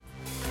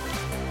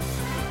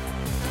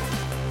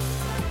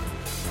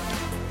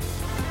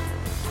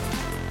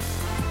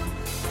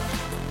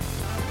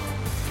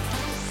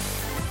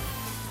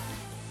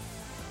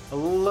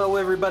Hello,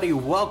 everybody.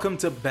 Welcome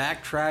to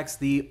Backtracks,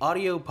 the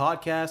audio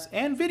podcast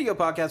and video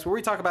podcast where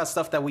we talk about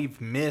stuff that we've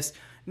missed,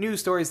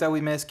 news stories that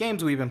we missed,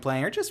 games we've been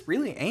playing, or just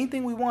really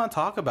anything we want to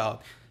talk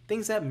about.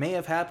 Things that may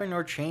have happened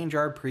or change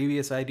our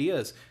previous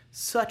ideas,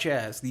 such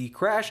as the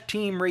Crash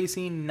Team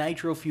Racing,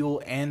 Nitro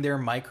Fuel, and their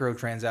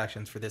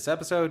microtransactions for this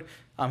episode.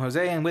 I'm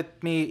Jose, and with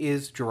me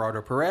is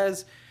Gerardo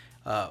Perez.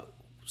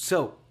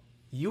 So,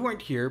 you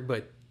weren't here,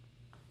 but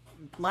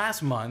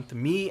last month,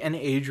 me and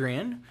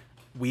Adrian,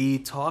 we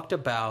talked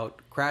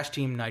about Crash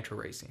Team Nitro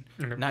Racing.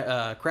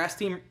 Crash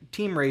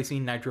Team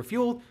Racing Nitro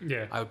Fuel.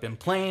 Yeah. I've been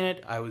playing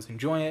it. I was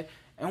enjoying it.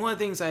 And one of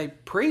the things I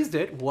praised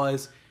it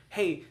was,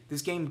 hey,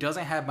 this game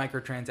doesn't have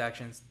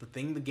microtransactions. The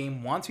thing the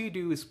game wants you to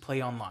do is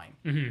play online.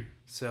 Mm-hmm.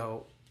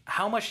 So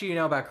how much do you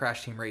know about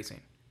Crash Team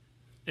Racing?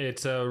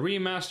 It's a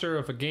remaster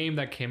of a game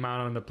that came out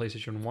on the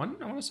PlayStation 1,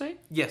 I want to say.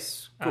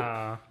 Yes. Cool.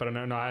 But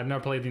no, I've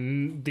never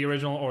played the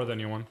original or the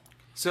new one.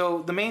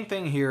 So the main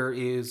thing here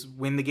is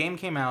when the game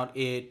came out,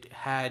 it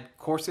had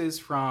courses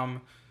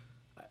from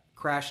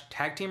Crash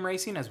Tag Team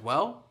Racing as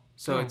well.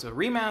 So It's a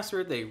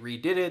remaster. They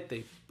redid it.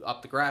 They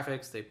upped the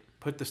graphics. They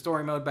put the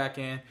story mode back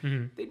in.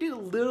 Mm-hmm. They did a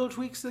little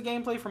tweaks to the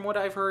gameplay from what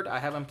I've heard. I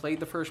haven't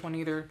played the first one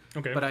either.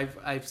 Okay. But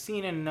I've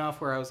seen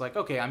enough where I was like,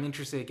 okay, I'm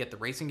interested to get the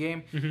racing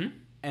game. Mm-hmm.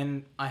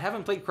 And I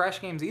haven't played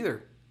Crash games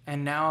either.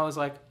 And now I was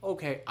like,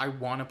 okay, I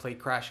want to play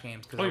Crash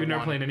games. Oh, you've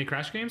never played any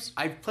Crash games?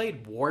 I've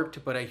played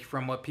Warped, but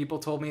from what people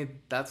told me,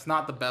 that's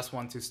not the best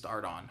one to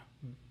start on.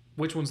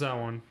 Which one's that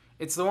one?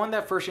 It's the one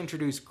that first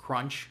introduced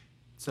Crunch.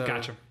 So,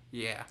 Gotcha.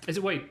 Yeah.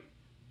 Wait.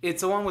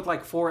 It's the one with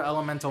like 4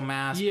 elemental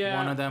masks. Yeah.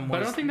 One of them was...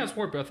 But I don't think that's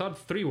warped. I thought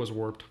 3 was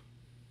warped.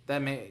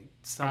 That may...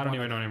 I don't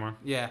even know anymore.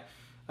 Yeah.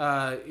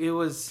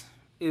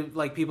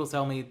 Like people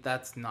tell me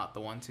that's not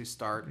the one to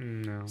start.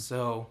 No.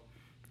 So...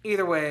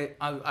 Either way,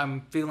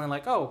 I'm feeling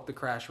like, oh, the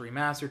Crash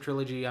Remaster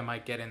trilogy, I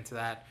might get into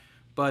that.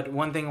 But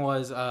one thing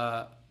was,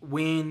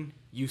 when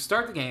you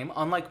start the game,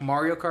 unlike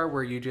Mario Kart,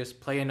 where you just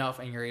play enough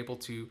and you're able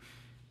to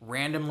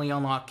randomly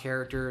unlock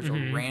characters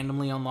or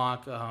randomly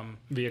unlock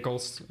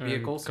vehicles,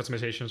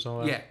 customizations, all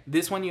that. Yeah,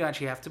 this one you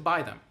actually have to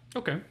buy them.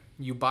 Okay.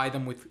 You buy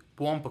them with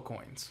Wumpa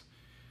coins.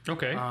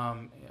 Okay.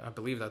 I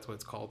believe that's what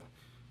it's called.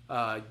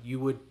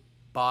 You would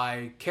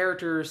buy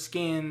characters,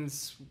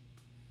 skins,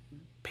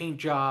 paint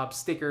jobs,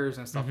 stickers,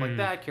 and stuff like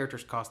that.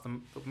 Characters cost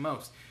them the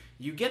most.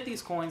 You get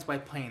these coins by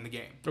playing the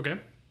game. Okay.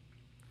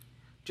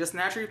 Just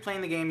naturally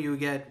playing the game, you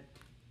would get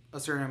a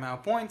certain amount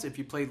of points. If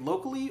you played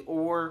locally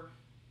or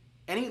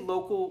any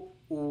local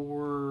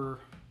or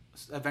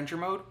adventure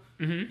mode,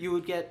 you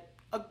would get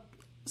a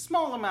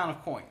small amount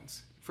of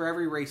coins for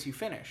every race you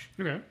finish.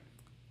 Okay.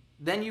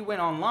 Then you went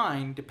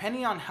online,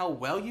 depending on how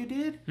well you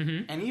did,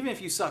 and even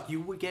if you suck, you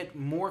would get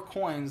more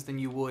coins than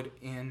you would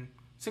in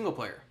single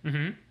player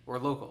or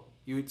local.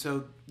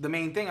 So the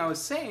main thing I was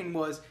saying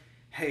was,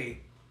 hey,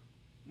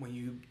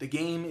 the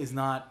game is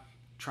not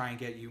trying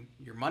to get you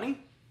your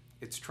money,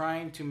 it's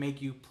trying to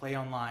make you play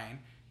online,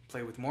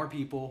 play with more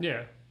people,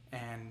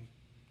 and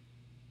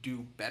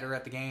do better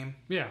at the game.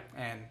 Yeah.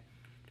 And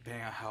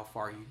depending on how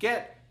far you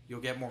get, you'll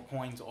get more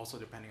coins also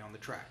depending on the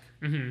track.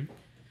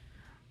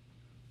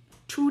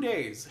 2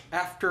 days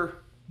after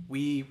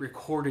we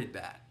recorded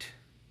that,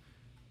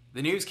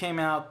 the news came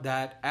out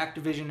that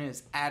Activision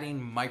is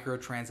adding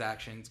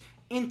microtransactions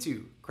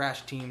into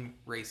Crash Team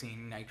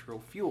Racing Nitro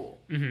Fuel.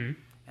 And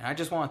I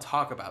just want to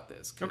talk about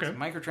this. Because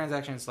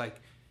microtransactions,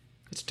 like...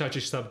 It's a touchy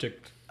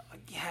subject.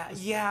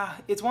 Yeah.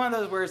 It's one of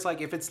those where it's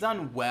like, if it's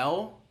done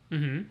well,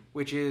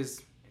 which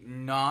is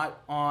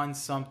not on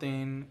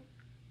something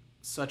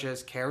such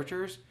as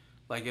characters...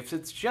 Like, if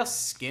it's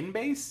just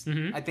skin-based,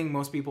 I think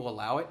most people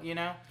allow it, you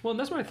know? Well,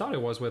 that's what I thought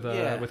it was with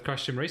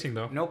Crash Team Racing,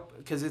 though. Nope,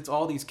 because it's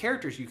all these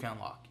characters you can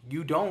unlock.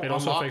 You don't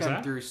unlock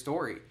them through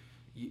story.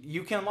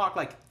 You can unlock,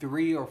 like,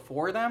 3 or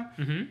 4 of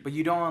them, but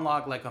you don't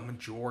unlock, like, a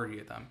majority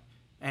of them.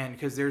 And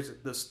because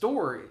the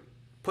story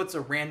puts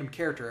a random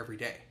character every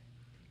day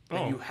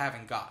that you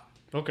haven't got.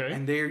 Okay.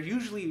 And they're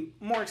usually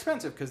more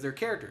expensive because they're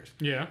characters.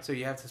 Yeah. So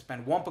you have to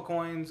spend Wumpa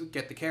coins,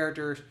 get the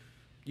characters.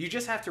 You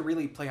just have to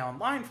really play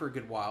online for a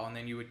good while, and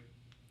then you would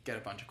get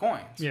a bunch of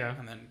coins. Yeah.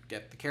 And then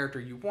get the character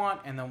you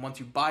want, and then once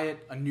you buy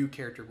it, a new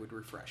character would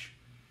refresh.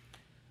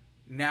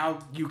 Now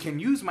you can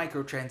use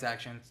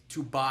microtransactions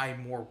to buy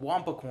more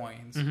Wumpa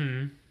coins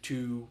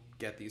to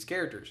get these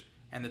characters.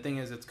 And the thing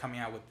is, it's coming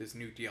out with this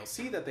new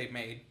DLC that they've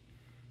made,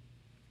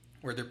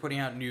 where they're putting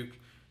out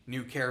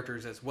new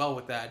characters as well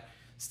with that.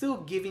 Still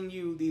giving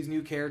you these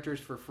new characters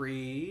for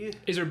free.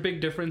 Is there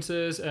big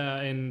differences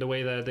in the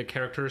way that the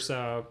characters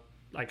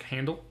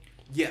handle?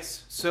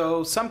 Yes.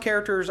 So some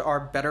characters are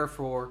better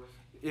for...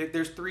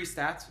 There's 3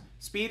 stats.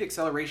 Speed,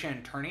 acceleration,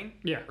 and turning.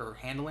 Yeah. Or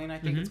handling, I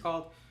think it's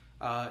called.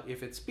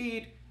 If it's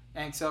speed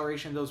and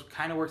acceleration, those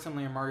kind of work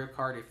similarly in Mario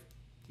Kart if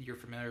you're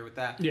familiar with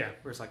that. Yeah.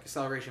 Whereas like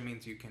acceleration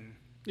means you can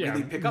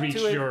really pick up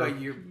to it,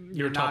 but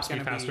you're not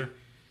going to be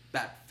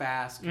that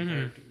fast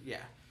compared to...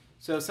 Yeah.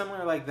 So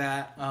similar like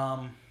that.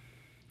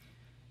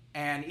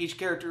 And each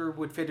character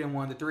would fit in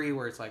one of the 3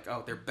 where it's like,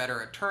 oh, they're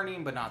better at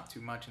turning, but not too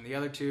much in the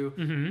other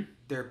 2.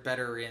 They're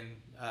better in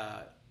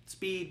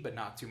speed, but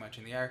not too much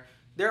in the air.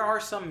 There are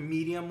some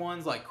medium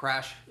ones, like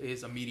Crash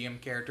is a medium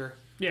character.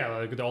 Yeah,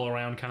 like the all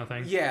around kind of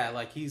thing. Yeah,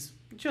 like he's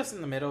just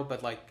in the middle,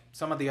 but like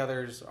some of the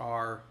others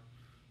are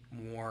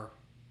more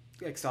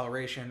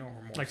acceleration or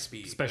more Like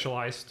speed.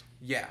 specialized.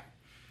 Yeah.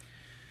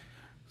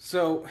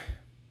 So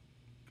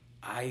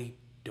I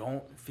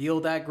don't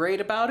feel that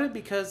great about it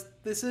because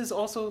this is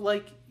also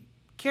like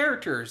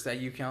characters that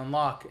you can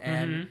unlock,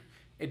 and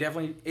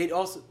it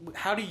also,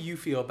 how do you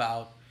feel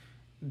about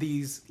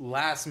these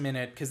last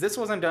minute, because this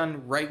wasn't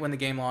done right when the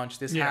game launched,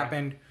 this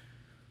happened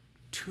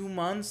 2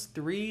 months,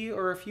 3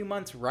 or a few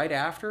months right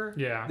after.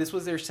 Yeah. This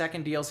was their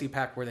second DLC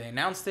pack where they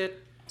announced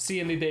it. See,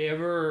 and did they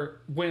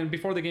ever,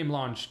 before the game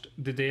launched,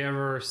 did they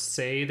ever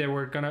say they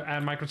were gonna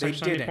add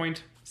microtransactions at any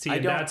point? See, I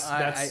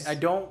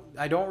don't,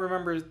 I don't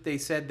remember if they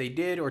said they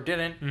did or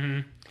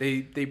didn't.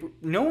 They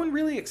no one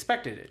really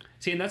expected it.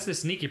 See, and that's the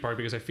sneaky part,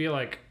 because I feel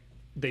like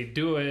they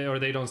do it or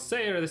they don't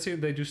say it, or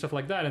they do stuff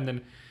like that, and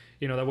then,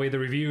 you know, that way the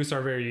reviews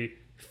are very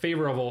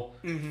favorable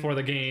for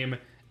the game,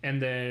 and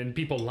then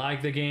people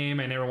like the game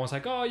and everyone's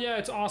like, oh yeah,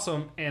 it's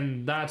awesome,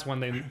 and that's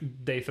when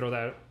they throw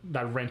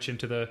that wrench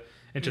into the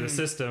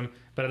system.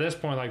 But at this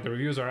point, like, the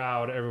reviews are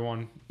out,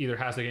 everyone either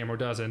has the game or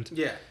doesn't.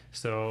 Yeah.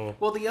 So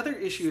well, the other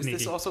issue is sneaky.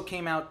 this also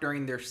came out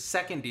during their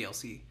second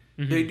DLC.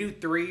 They do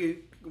 3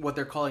 what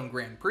they're calling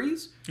Grand Prix.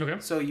 Okay.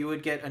 So you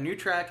would get a new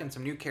track and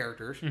some new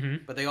characters,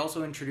 but they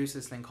also introduced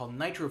this thing called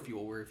Nitro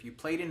Fuel, where if you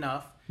played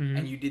enough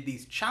and you did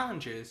these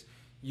challenges,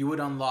 you would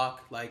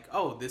unlock, like,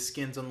 oh, this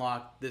skin's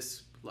unlocked,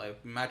 this, like,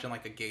 imagine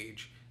like a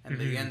gauge, and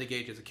the end of the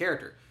gauge is a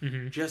character.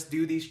 Just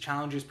do these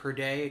challenges per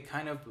day,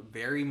 kind of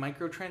very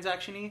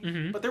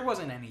microtransaction-y, but there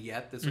wasn't any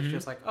yet. This was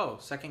just like, oh,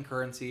 second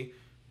currency,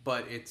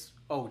 but it's,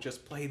 oh,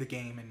 just play the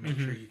game and make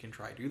sure you can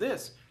try do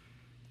this.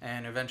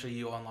 And eventually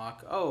you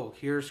unlock, oh,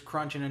 here's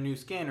Crunch in a new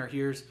skin, or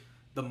here's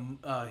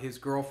his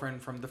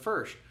girlfriend from the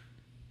first.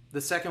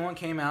 The second one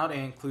came out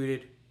and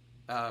included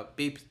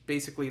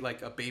basically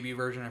like a baby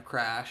version of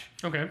Crash,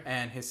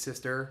 and his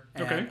sister,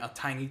 and a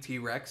tiny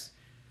T-Rex.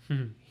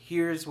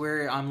 Here's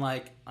where I'm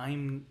like,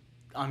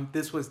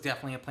 this was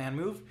definitely a planned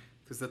move,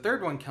 because the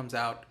third one comes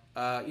out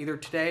either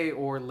today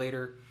or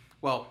later.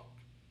 Well,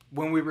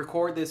 when we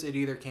record this, it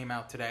either came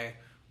out today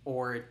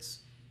or it's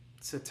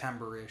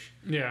September-ish.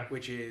 Yeah.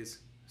 Which is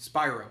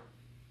Spyro.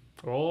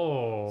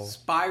 Oh.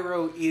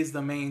 Spyro is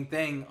the main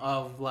thing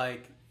of,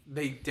 like,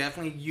 they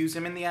definitely use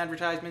him in the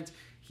advertisements.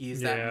 He is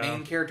that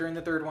main character in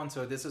the third one,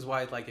 so this is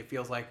why, like, it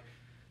feels like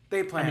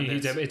they planned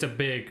this. It's a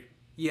big...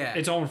 Yeah.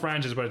 Its own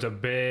franchise, but it's a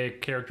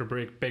big character,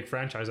 big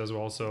franchise as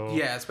well, so...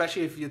 Yeah,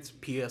 especially if it's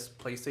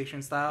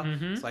PlayStation style.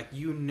 It's like,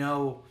 you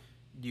know,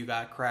 you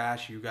got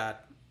Crash, you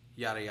got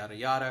yada, yada,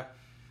 yada.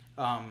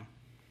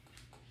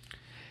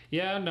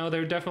 Yeah, no,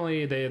 they're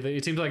definitely...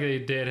 It seems like they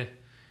did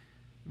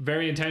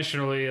very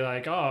intentionally,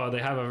 like, oh, they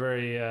have a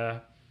very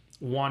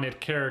wanted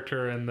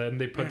character, and then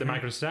they put the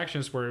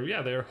microtransactions where,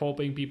 yeah, they're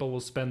hoping people will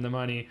spend the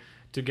money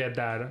to get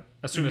that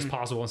as soon as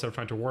possible instead of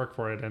trying to work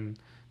for it, and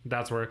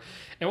that's where...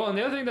 And well, and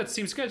the other thing that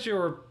seems sketchy,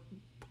 or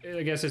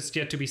I guess it's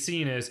yet to be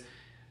seen, is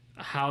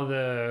how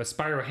the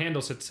Spyro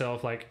handles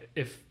itself, like,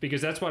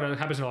 because that's what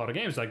happens in a lot of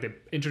games, like, they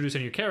introduce a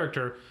new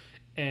character,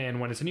 and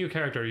when it's a new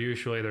character,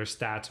 usually their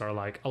stats are,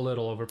 like, a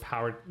little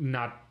overpowered,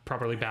 not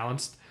properly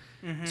balanced.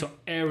 So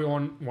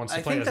everyone wants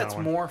to play as that one. I think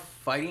that's more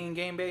fighting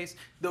game based.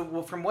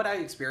 From what I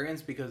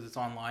experienced, because it's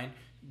online,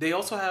 they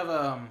also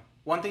have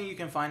one thing you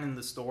can find in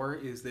the store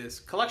is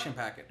this collection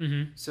packet.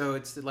 So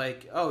it's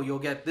like, oh, you'll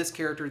get this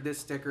character, this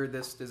sticker,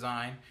 this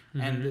design,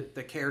 and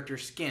the character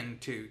skin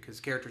too, because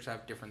characters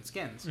have different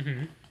skins.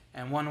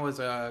 And one was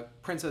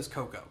Princess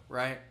Coco,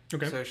 right?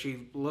 Okay. So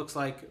she looks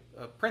like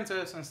a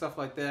princess and stuff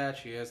like that.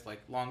 She has, like,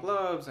 long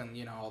gloves and,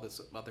 you know, all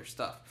this other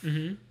stuff.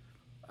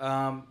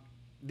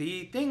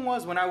 The thing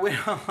was, when I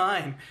went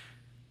online,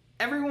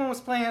 everyone was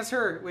playing as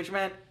her, which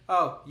meant,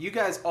 oh, you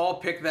guys all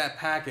picked that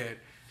packet.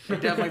 It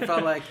definitely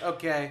felt like,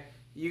 okay,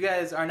 you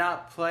guys are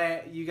not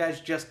playing, you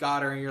guys just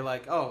got her and you're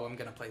like, oh, I'm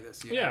going to play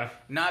this. You know?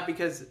 Not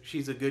because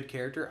she's a good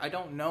character. I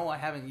don't know. I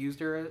haven't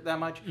used her that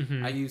much.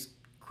 I use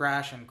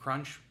Crash and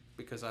Crunch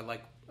because I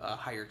like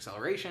higher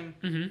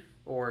acceleration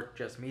or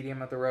just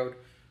medium at the road.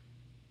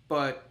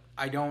 But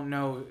I don't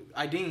know.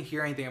 I didn't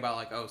hear anything about,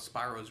 like, oh,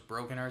 Spyro's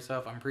broken or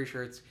stuff. I'm pretty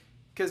sure it's...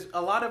 Because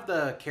a lot of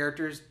the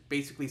characters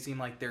basically seem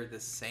like they're the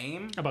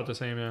same. About the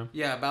same, yeah.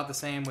 Yeah, about the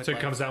same. With, so it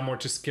comes down more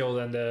to skill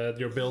than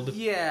your build?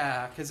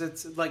 Yeah, because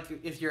it's like,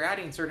 if you're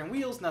adding certain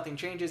wheels, nothing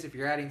changes. If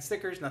you're adding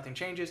stickers, nothing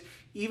changes.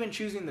 Even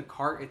choosing the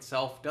cart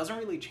itself doesn't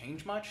really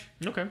change much.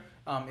 Okay.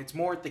 It's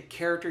more the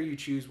character you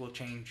choose will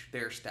change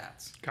their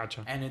stats.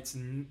 Gotcha. And it's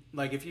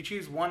like, if you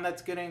choose one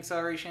that's getting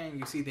acceleration and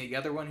you see the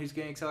other one who's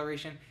getting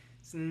acceleration,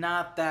 it's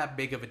not that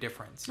big of a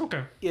difference.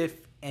 Okay.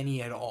 If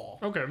any at all.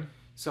 Okay.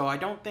 So I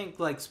don't think,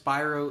 like,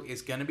 Spyro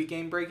is going to be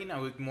game-breaking. I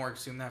would more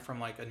assume that from,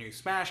 like, a new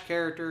Smash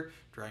character,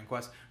 Dragon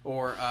Quest,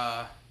 or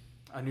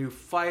a new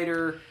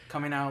fighter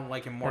coming out,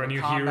 like, in Mortal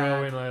Kombat. Or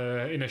a new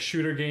hero in a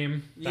shooter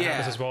game. That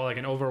happens as well, like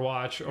in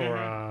Overwatch,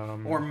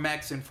 or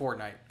mechs in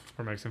Fortnite.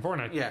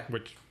 Yeah.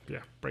 Which,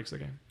 breaks the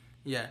game.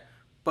 Yeah.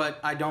 But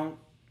I don't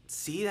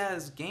see that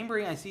as game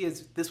breaking. I see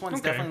as this one's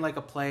Okay. definitely like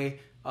a play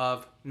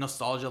of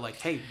nostalgia. Like,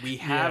 hey, we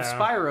have Yeah.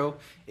 Spyro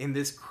in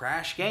this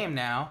Crash game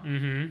now.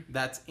 Mm-hmm.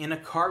 That's in a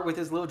cart with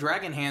his little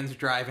dragon hands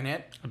driving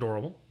it.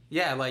 Adorable.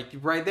 Yeah, like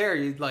right there,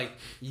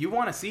 you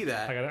want to see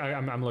that.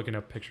 I'm looking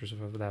up pictures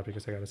of that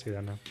because I got to see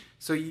that now.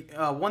 So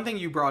one thing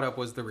you brought up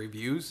was the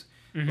reviews.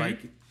 Mm-hmm. Like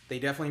they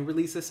definitely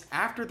released this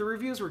after the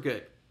reviews were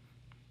good.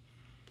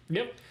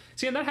 Yep.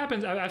 See, and that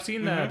happens. I've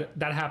seen that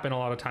happen a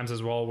lot of times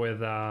as well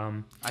with.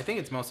 I think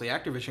it's mostly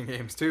Activision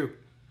games too.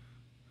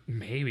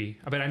 Maybe,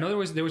 but I know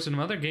there was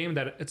another game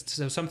that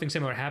something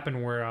similar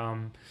happened where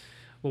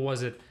what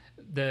was it?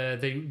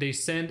 They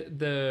send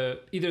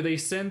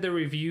the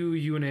review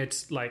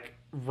units like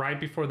right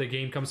before the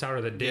game comes out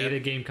or the day the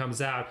game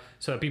comes out,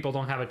 so that people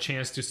don't have a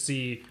chance to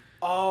see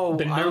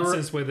the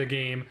nonsense with the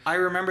game. I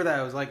remember that.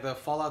 It was like the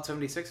Fallout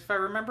 76, if I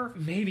remember.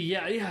 Maybe,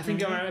 yeah. I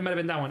think it might have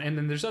been that one. And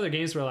then there's other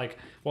games where like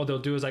what they'll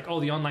do is like, oh,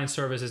 the online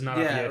service is not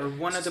up yet. Or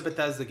one of the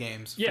Bethesda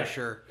games, for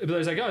sure. But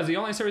it's like, oh, the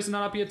online service is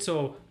not up yet,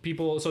 so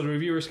the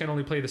reviewers can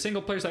only play the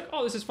single player. It's like,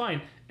 oh, this is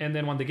fine. And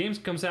then when the game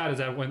comes out,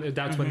 when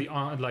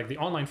the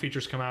online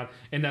features come out,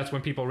 and that's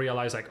when people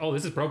realize like, oh,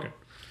 this is broken.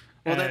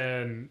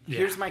 Well,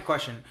 here's my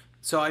question.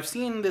 So I've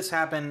seen this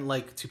happen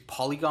like to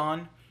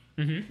Polygon,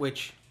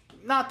 which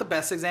not the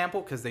best example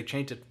because they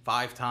changed it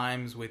 5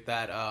 times with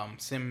that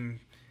Sim.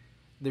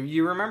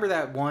 You remember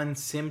that one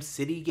Sim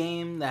City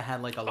game that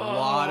had like a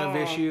lot of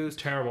issues?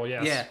 Terrible,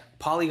 yes. Yeah,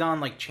 Polygon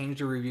like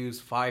changed the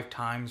reviews 5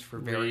 times for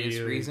various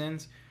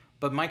reasons.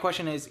 But my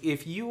question is,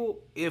 if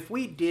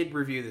we did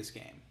review this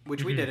game,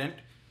 which we didn't,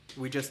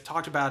 we just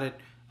talked about it.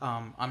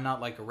 I'm not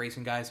like a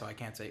racing guy, so I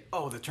can't say,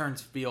 oh, the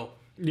turns feel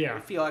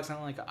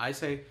excellent. Like I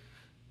say,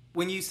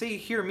 when you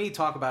hear me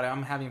talk about it,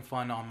 I'm having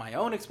fun on my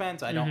own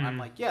expense. I don't. I'm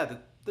like, yeah,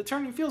 the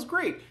turning feels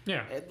great.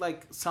 Yeah.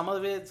 Like some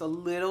of it's a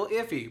little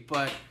iffy,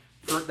 but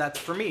that's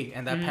for me,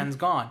 and that pen's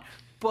gone.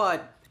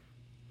 But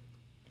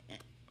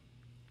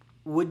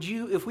would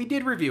you, if we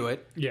did review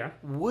it,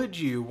 would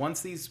you,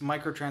 once these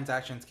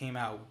microtransactions came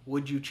out,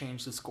 would you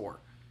change the score?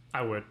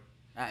 I would.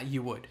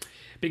 You would.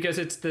 Because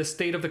it's the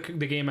state of the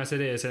game as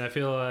it is, and I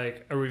feel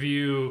like a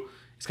review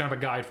is kind of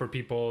a guide for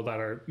people that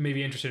are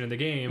maybe interested in the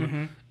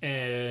game,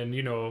 and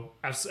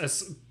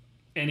as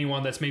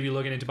anyone that's maybe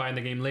looking into buying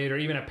the game later,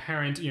 even a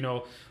parent,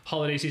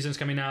 holiday season's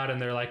coming out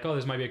and they're like, oh,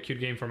 this might be a cute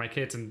game for my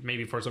kids, and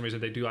maybe for some reason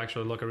they do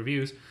actually look at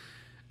reviews.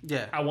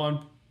 Yeah.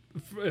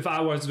 If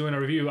I was doing a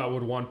review, I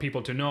would want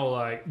people to know,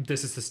 like,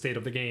 this is the state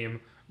of the game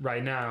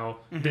right now.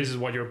 This is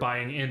what you're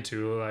buying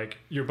into. Like,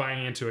 you're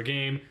buying into a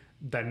game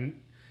that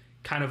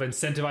kind of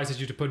incentivizes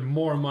you to put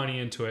more money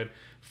into it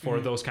for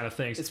those kind of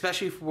things.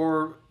 Especially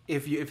for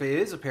if it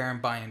is a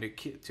parent buying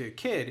to a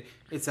kid,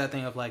 it's that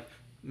thing of like,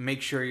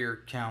 make sure your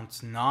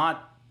account's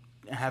not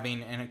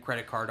having a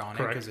credit card on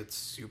it, because it's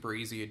super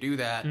easy to do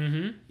that,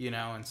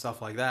 and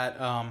stuff like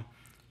that.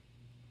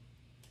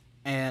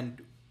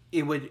 And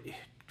it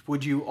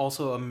would you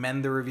also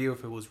amend the review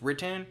if it was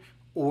written,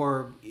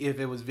 or if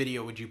it was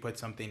video, would you put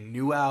something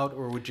new out,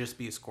 or would it just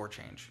be a score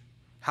change?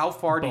 How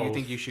far do you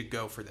think you should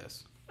go for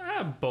this?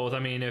 Both. I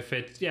mean, if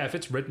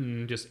it's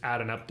written, just add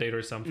an update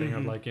or something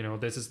of like,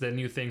 this is the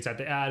new things that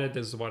they added.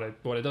 This is what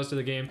it does to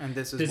the game. And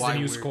this is the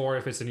new score.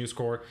 If it's a new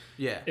score,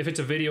 yeah. If it's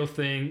a video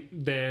thing,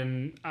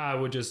 then I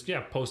would just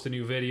post a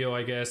new video,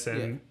 I guess,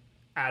 and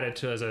add it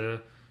to as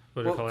a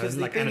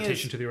like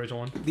annotation to the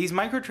original one. These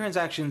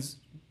microtransactions,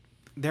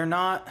 they're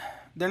not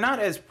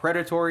as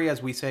predatory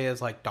as we say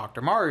as like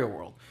Dr. Mario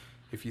World.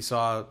 If you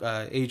saw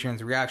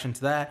Adrian's reaction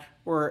to that,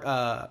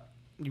 or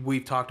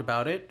we've talked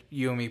about it,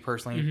 you and me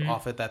personally,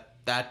 off it,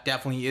 that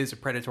definitely is a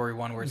predatory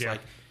one where it's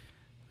like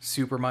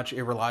super much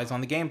it relies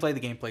on the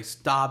gameplay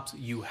stops,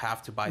 you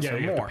have to buy some more.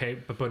 You have to pay,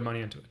 but put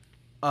money into it.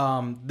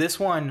 This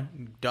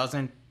one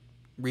doesn't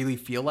really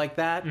feel like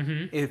that.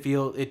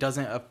 It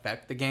doesn't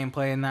affect the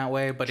gameplay in that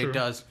way, but it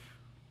does.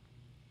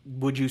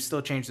 Would you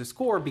still change the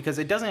score? Because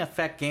it doesn't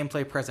affect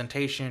gameplay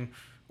presentation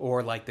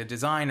or like the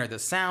design or the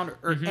sound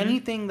or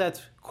anything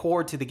that's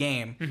core to the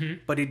game,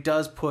 but it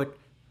does put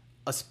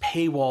a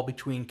paywall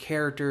between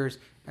characters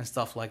and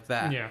stuff like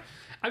that. Yeah.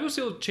 I will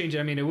still change it.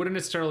 I mean, it wouldn't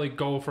necessarily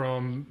go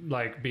from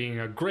like being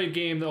a great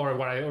game, or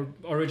what I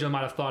originally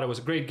might have thought it was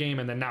a great game,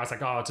 and then now it's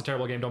like, oh, it's a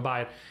terrible game, don't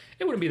buy it.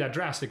 It wouldn't be that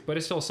drastic, but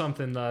it's still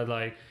something that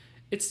like,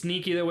 it's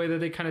sneaky the way that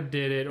they kind of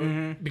did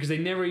it, because they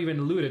never even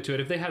alluded to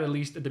it. If they had at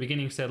least at the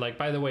beginning said like,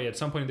 by the way, at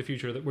some point in the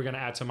future that we're going to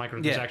add some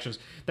microtransactions,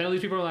 then at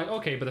least people are like,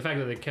 okay. But the fact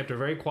that they kept it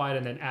very quiet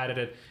and then added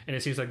it, and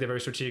it seems like they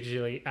very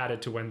strategically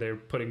added to when they're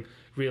putting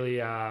really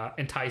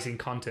enticing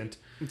content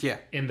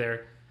in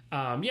there.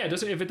 It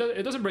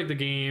doesn't break the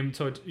game,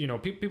 so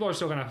people are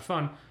still gonna have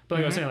fun. But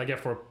like I was saying, like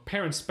for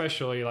parents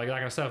especially, like that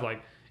kind of stuff,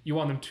 like you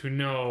want them to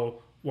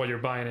know what you're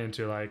buying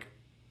into. Like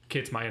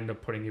kids might end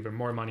up putting even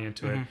more money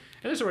into it, and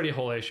there's already a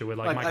whole issue with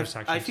like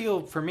microtransactions. I feel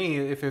for me,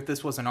 if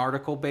this was an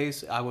article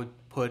base, I would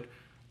put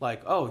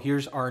like, oh,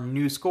 here's our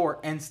new score,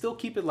 and still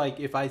keep it like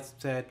if I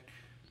said,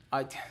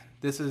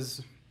 this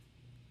is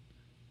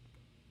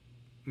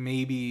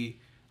maybe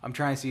I'm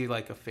trying to see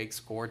like a fake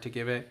score to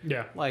give it,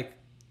 like.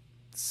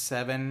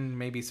 7,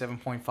 maybe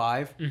 7.5,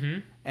 Mm-hmm.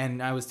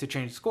 and I was to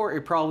change the score,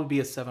 it'd probably be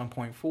a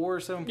 7.4,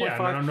 7.5.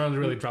 Yeah, not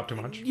really drop too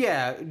much.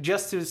 Yeah,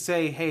 just to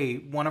say, hey,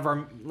 one of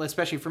our,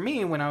 especially for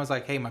me, when I was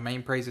like, hey, my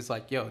main praise is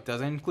like, yo, it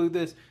doesn't include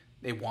this.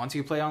 It wants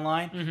you to play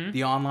online. Mm-hmm.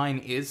 The online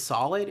is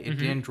solid. It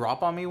didn't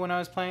drop on me when I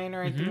was playing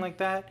or anything like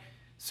that.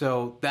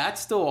 So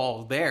that's still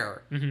all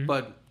there.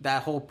 But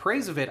that whole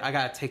praise of it, I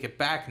got to take it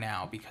back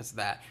now because of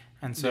that.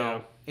 And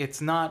so it's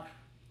not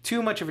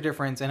too much of a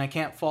difference, and I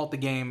can't fault the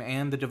game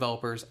and the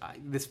developers.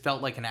 This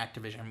felt like an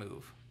Activision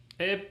move.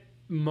 It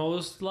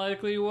most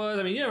likely was.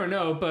 I mean, you never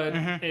know, but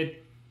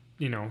it,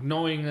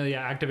 knowing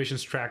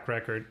Activision's track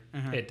record,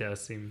 it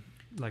does seem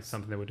like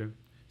something they would do.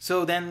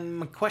 So then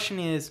my question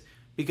is,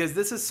 because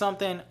this is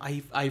something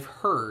I've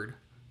heard,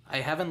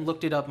 I haven't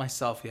looked it up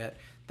myself yet,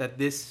 that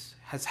this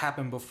has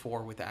happened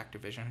before with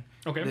Activision.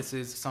 Okay. This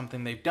is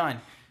something they've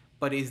done.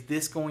 But is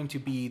this going to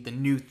be the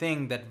new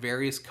thing that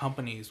various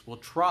companies will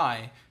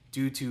try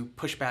due to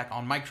pushback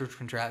on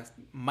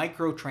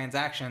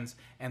microtransactions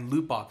and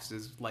loot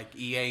boxes, like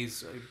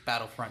EA's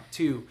Battlefront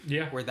 2,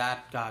 where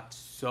that got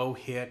so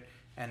hit,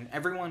 and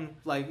everyone,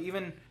 like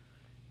even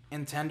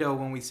Nintendo,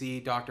 when we see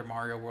Dr.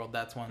 Mario World,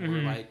 that's when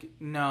we're like,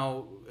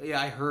 no,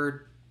 I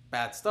heard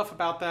bad stuff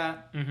about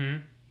that.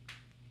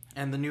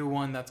 And the new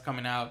one that's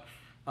coming out,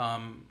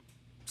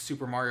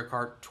 Super Mario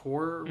Kart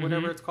Tour,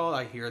 whatever it's called,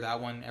 I hear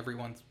that one,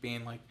 everyone's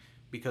being like,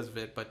 because of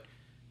it, but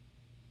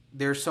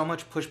there's so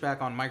much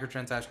pushback on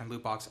microtransaction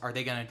loot box. Are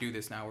they going to do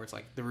this now? Where it's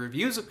like, the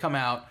reviews have come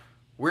out,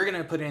 we're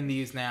going to put in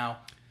these now.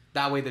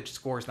 That way the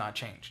score's not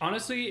changed.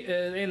 Honestly,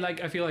 and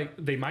I feel like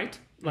they might.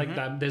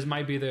 That this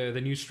might be the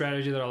new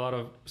strategy that a lot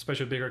of,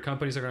 especially bigger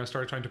companies, are going to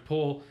start trying to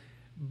pull.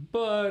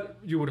 But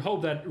you would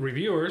hope that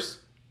reviewers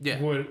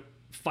would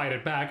fight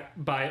it back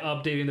by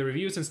updating the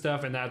reviews and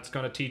stuff, and that's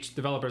going to teach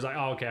developers like,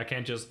 oh, okay, I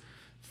can't just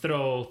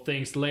throw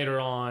things later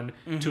on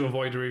to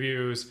avoid the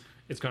reviews.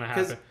 It's going to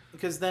happen.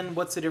 Because then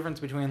what's the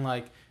difference between,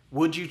 like,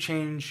 would you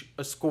change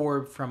a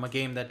score from a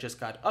game that just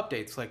got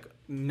updates, like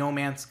No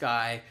Man's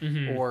Sky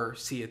or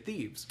Sea of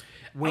Thieves?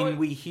 When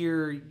we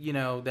hear,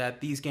 that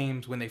these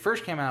games, when they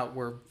first came out,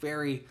 were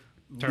very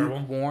terrible.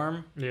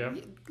 Lukewarm. Yeah.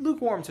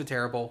 Lukewarm to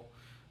terrible.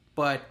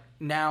 But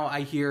now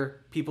I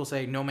hear people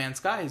say No Man's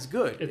Sky is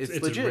good. It's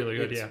legit. Really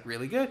good, it's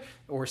really good.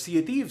 Or Sea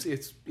of Thieves,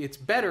 it's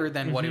better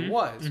than what it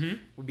was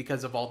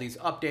because of all these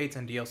updates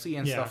and DLC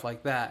and stuff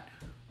like that.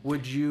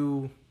 Would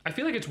you... I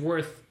feel like it's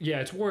worth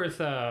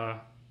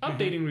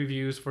updating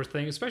reviews for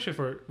things, especially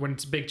for when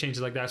it's big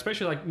changes like that,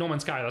 especially like No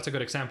Man's Sky. That's a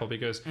good example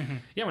because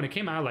when it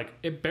came out, like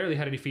it barely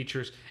had any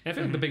features, and I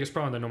feel like the biggest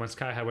problem that No Man's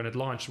Sky had when it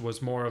launched was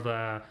more of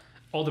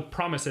all the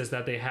promises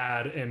that they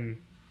had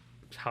and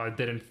how it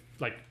didn't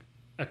like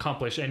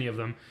accomplish any of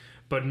them.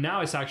 But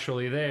now it's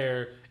actually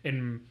there,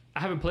 and I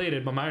haven't played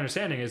it, but my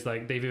understanding is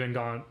like they've even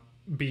gone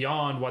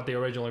beyond what they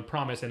originally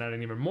promised and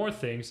adding even more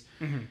things.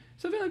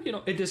 So I feel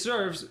like it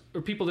deserves,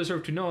 or people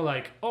deserve to know,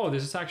 like, oh,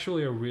 this is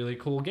actually a really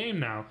cool game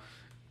now.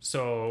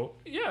 So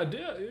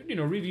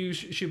reviews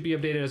should be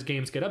updated as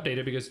games get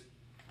updated because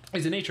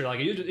it's the nature. Like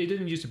it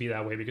didn't used to be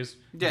that way because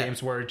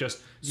games were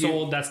just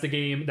sold. That's the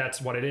game.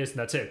 That's what it is, and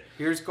that's it.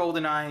 Here's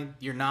GoldenEye.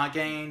 You're not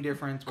getting any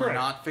difference. We're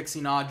not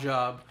fixing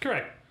Oddjob.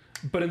 Correct.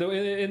 But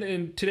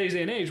in today's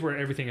day and age, where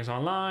everything is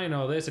online,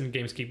 all this, and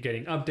games keep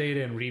getting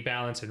updated and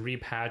rebalanced and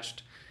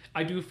repatched,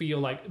 I do feel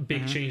like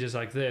big changes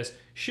like this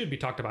should be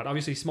talked about.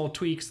 Obviously, small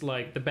tweaks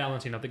like the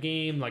balancing of the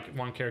game, like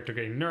one character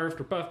getting nerfed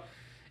or buffed.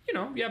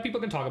 People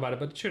can talk about it,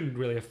 but it shouldn't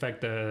really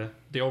affect the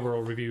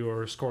overall review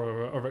or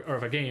score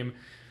of a game.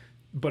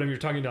 But if you're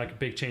talking like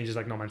big changes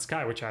like No Man's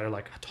Sky, which added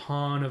like a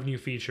ton of new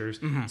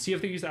features, Sea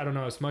of Thieves, I don't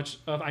know as much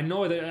of. I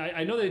know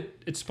that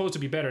it's supposed to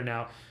be better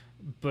now,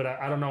 but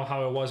I don't know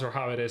how it was or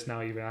how it is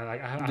now. Even I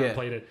haven't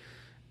played it.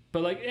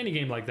 But like any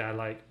game like that,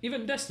 like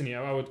even Destiny,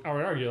 I would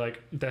argue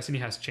like Destiny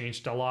has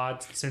changed a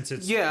lot since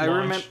its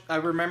launch. I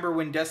remember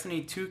when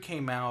Destiny 2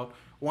 came out.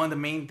 One of the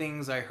main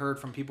things I heard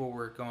from people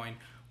were going,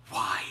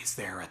 "Why is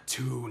there a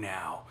 2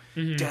 now?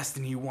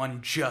 Destiny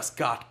 1 just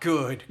got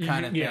good,"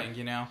 kind of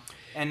thing,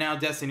 And now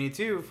Destiny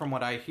 2, from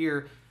what I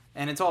hear,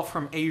 and it's all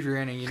from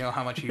Adrian, and you know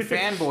how much he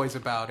fanboys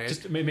about it.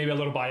 Just maybe a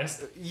little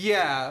biased.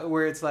 Yeah,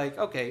 where it's like,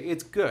 okay,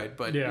 it's good,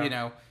 but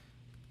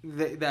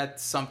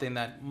that's something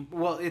that,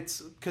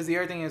 it's because the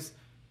other thing is,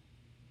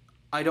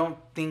 I don't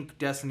think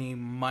Destiny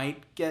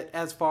might get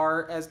as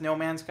far as No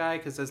Man's Sky,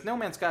 because as No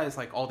Man's Sky is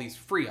like all these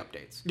free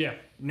updates. Yeah.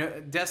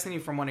 Destiny,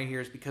 from what I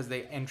hear, is because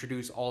they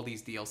introduce all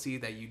these DLC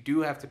that you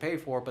do have to pay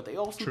for, but they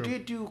also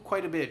did do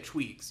quite a bit of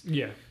tweaks.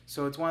 Yeah.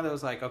 So it's one of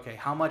those like, okay,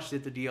 how much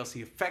did the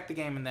DLC affect the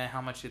game, and then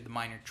how much did the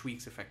minor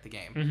tweaks affect the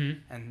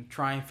game? And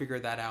try and figure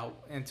that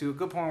out. And to a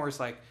good point where it's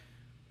like,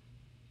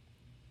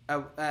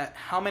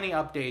 how many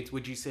updates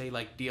would you say,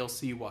 like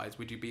DLC wise,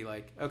 would you be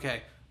like,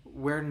 okay,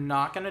 we're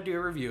not going to do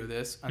a review of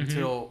this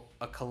until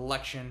a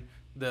collection,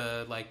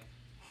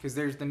 because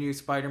there's the new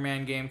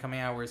Spider-Man game coming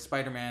out where it's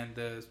Spider-Man,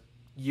 the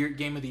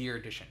Game of the Year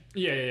edition.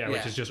 Yeah,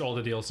 which is just all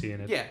the DLC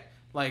in it. Yeah,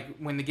 like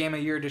when the Game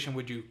of the Year edition,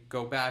 would you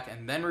go back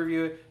and then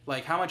review it?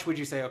 Like how much would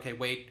you say, okay,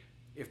 wait,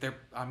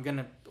 I'm going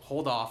to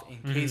hold off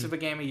in case of a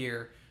Game of the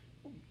Year,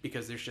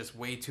 because there's just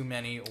way too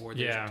many, or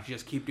they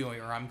just keep doing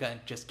it, or I'm going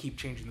to just keep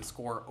changing the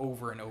score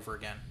over and over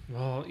again?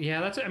 Well,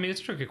 yeah, it's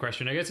a tricky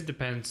question. I guess it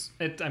depends.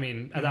 At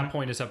that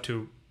point, it's up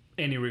to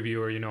any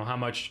reviewer, how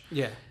much,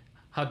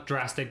 how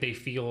drastic they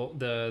feel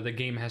the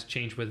game has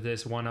changed with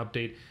this one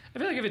update. I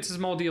feel like if it's a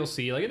small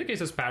DLC, like in the case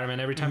of Spider-Man,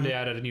 every time they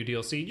added a new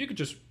DLC, you could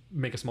just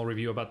make a small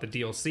review about the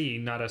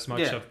DLC, not as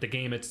much of the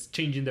game. It's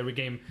changing the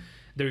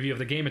review of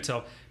the game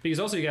itself. Because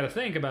also you got to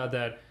think about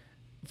that.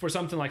 For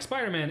something like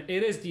Spider-Man,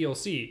 it is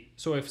DLC.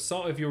 So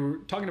if you're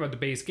talking about the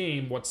base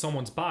game, what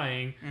someone's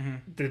buying,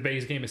 the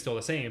base game is still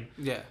the same.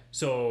 Yeah.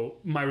 So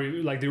my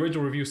the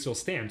original review still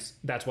stands.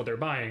 That's what they're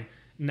buying.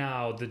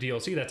 Now the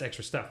DLC, that's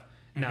extra stuff.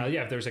 Now,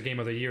 if there's a Game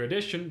of the Year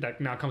edition that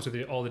now comes with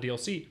all the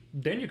DLC,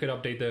 then you could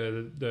update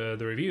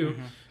the review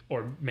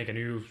or make a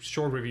new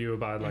short review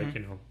about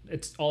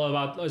it's all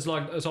about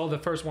it's all the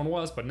first one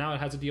was, but now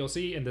it has a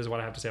DLC, and this is what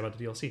I have to say about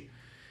the DLC.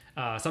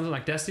 Something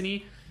like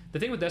Destiny. The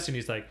thing with Destiny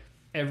is like,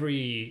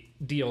 every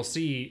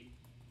DLC,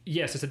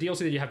 yes, it's a DLC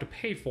that you have to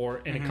pay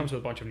for, and it comes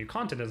with a bunch of new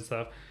content and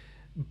stuff,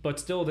 but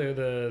still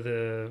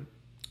the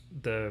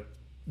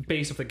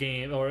base of the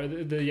game, or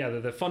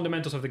the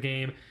fundamentals of the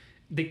game,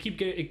 it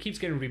keeps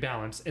getting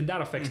rebalanced, and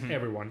that affects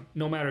everyone.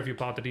 No matter if you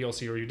bought the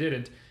DLC or you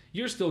didn't,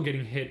 you're still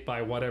getting hit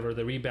by whatever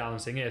the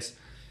rebalancing is.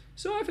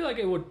 So I feel like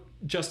it would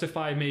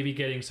justify maybe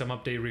getting some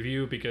update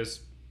review,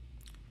 because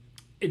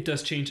it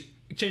does change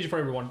it for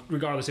everyone,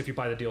 regardless if you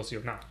buy the DLC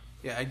or not.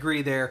 Yeah, I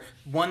agree there.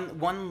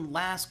 One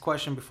last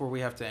question before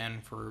we have to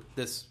end for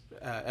this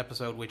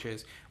episode, which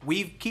is,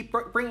 we keep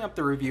bringing up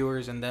the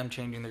reviewers and them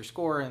changing their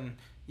score and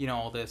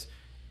all this.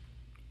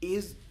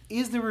 Is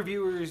the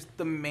reviewers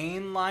the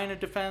main line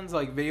of defense,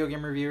 like video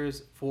game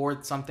reviewers,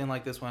 for something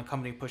like this when a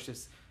company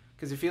pushes?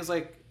 Because it feels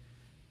like,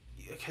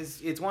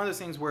 because it's one of those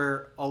things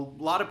where a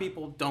lot of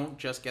people don't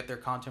just get their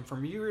content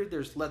from reviewers.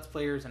 There's Let's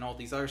Players and all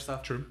these other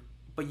stuff. True.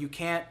 But you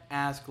can't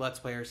ask Let's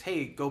Players,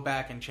 hey, go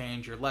back and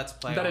change your Let's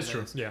Play. That is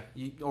true, yeah.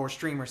 Or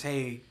streamers,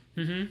 hey,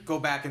 go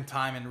back in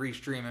time and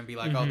restream and be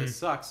like, oh, this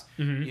sucks.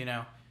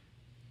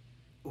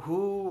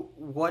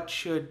 What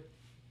should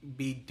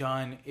be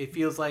done? It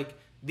feels like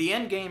the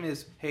end game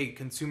is, hey,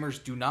 consumers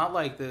do not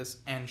like this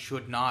and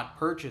should not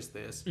purchase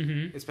this,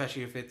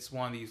 especially if it's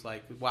one of these,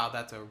 like, wow,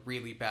 that's a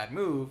really bad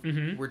move.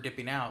 We're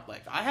dipping out.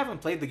 Like, I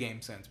haven't played the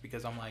game since,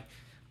 because I'm like,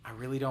 I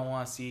really don't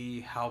want to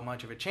see how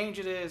much of a change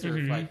it is, or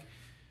if, like,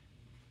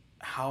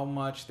 how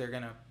much they're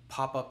gonna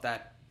pop up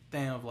that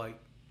thing of like,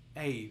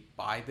 hey,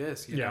 buy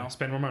this, you know?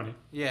 Spend more money.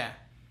 Yeah.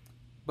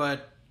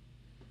 But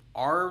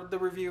are the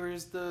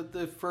reviewers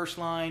the first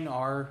line?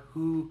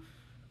 Who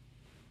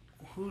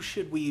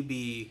should we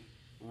be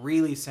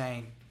really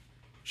saying?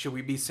 Should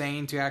we be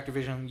saying to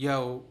Activision,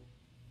 yo,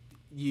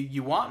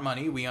 you want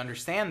money, we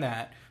understand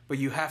that, but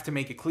you have to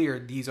make it clear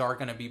these are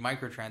going to be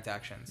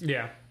microtransactions.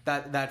 Yeah.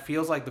 That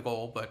feels like the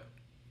goal, but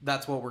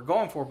that's what we're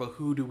going for. But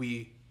who do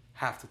we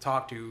have to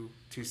talk to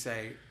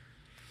say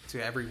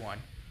to everyone?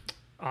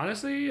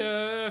 Honestly,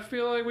 I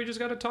feel like we just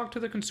got to talk to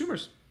the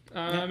consumers.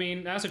 I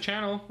mean, as a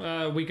channel,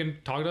 we can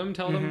talk to them,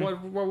 tell them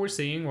what we're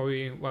seeing,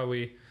 what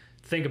we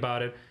think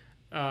about it.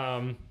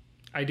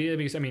 Ideally,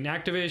 because, I mean,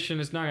 Activision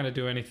is not going to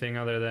do anything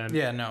other than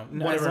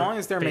as long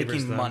as they're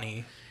making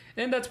money,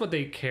 and that's what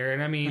they care.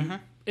 And I mean,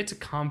 it's a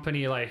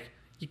company, like,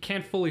 you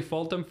can't fully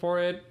fault them for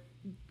it.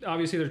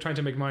 Obviously, they're trying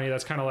to make money.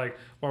 That's kind of like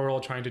what we're all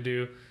trying to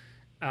do.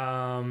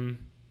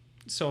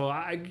 So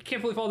I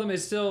can't fully fault them.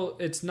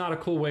 It's not a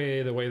cool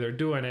way, the way they're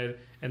doing it,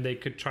 and they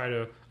could try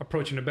to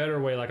approach it in a better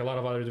way, like a lot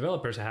of other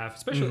developers have,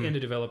 especially indie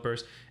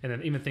developers, and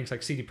then even things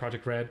like CD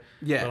Projekt Red,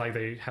 where, like,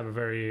 they have a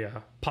very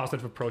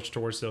positive approach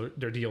towards their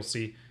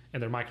DLC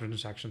and their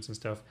microtransactions and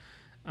stuff.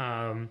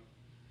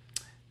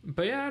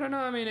 But yeah, I don't know.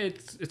 I mean,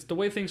 it's the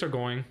way things are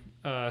going,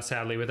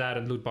 sadly, with that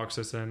and loot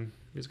boxes, and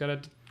we just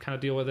gotta kind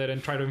of deal with it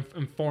and try to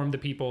inform the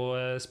people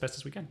as best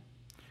as we can.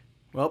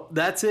 Well,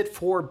 that's it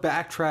for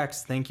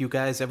Backtracks. Thank you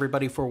guys,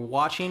 everybody, for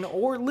watching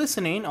or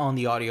listening on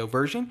the audio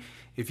version.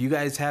 If you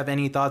guys have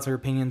any thoughts or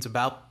opinions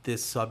about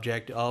this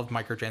subject of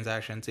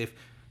microtransactions,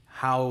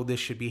 how this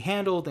should be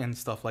handled and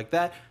stuff like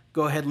that,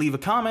 go ahead, leave a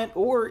comment.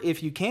 Or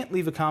if you can't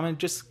leave a comment,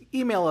 just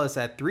email us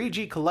at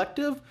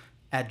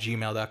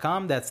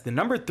 3gcollective@gmail.com. That's the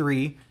number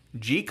 3,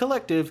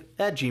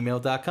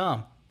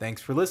 gcollective@gmail.com.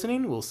 Thanks for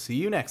listening. We'll see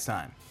you next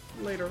time.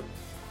 Later.